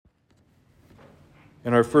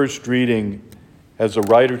In our first reading, as a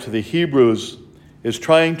writer to the Hebrews is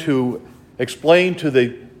trying to explain to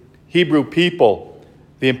the Hebrew people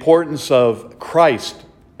the importance of Christ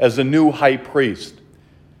as the new high priest.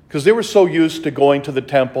 Because they were so used to going to the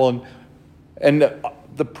temple and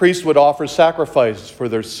the priest would offer sacrifices for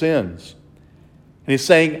their sins. And he's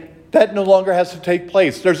saying that no longer has to take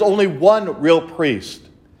place. There's only one real priest,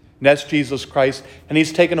 and that's Jesus Christ, and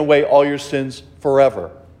he's taken away all your sins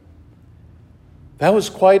forever. That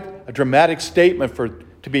was quite a dramatic statement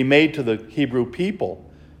to be made to the Hebrew people.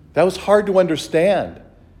 That was hard to understand.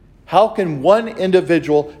 How can one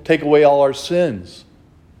individual take away all our sins?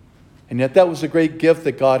 And yet that was a great gift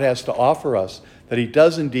that God has to offer us, that he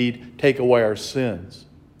does indeed take away our sins.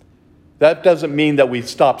 That doesn't mean that we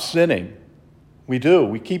stop sinning. We do.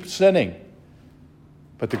 We keep sinning.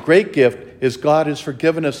 But the great gift is God has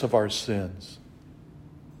forgiven us of our sins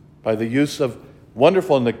by the use of,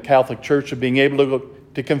 wonderful in the Catholic Church, of being able to go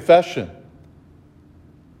to confession,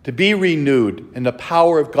 to be renewed in the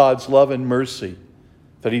power of God's love and mercy,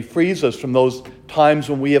 that he frees us from those times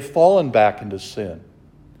when we have fallen back into sin.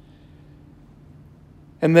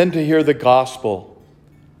 And then to hear the gospel.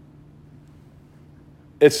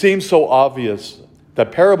 It seems so obvious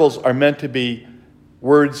that parables are meant to be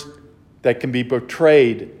words that can be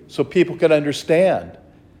portrayed so people can understand.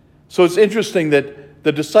 So it's interesting that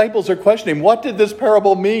the disciples are questioning, what did this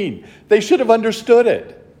parable mean? They should have understood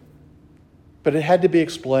it. But it had to be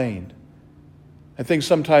explained. I think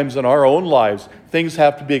sometimes in our own lives, things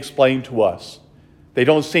have to be explained to us. They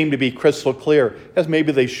don't seem to be crystal clear, as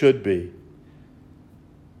maybe they should be.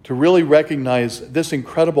 To really recognize this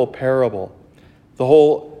incredible parable, the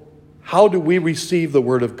whole, how do we receive the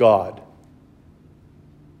Word of God?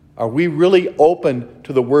 Are we really open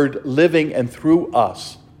to the Word living and through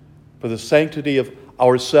us for the sanctity of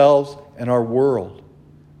ourselves and our world?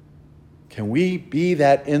 Can we be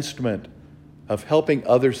that instrument of helping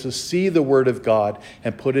others to see the Word of God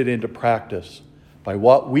and put it into practice by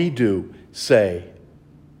what we do, say,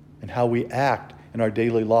 and how we act in our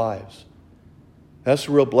daily lives? That's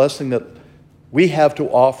a real blessing that we have to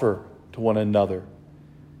offer to one another.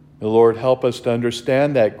 The Lord help us to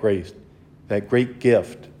understand that grace, that great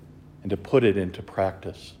gift, and to put it into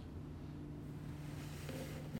practice.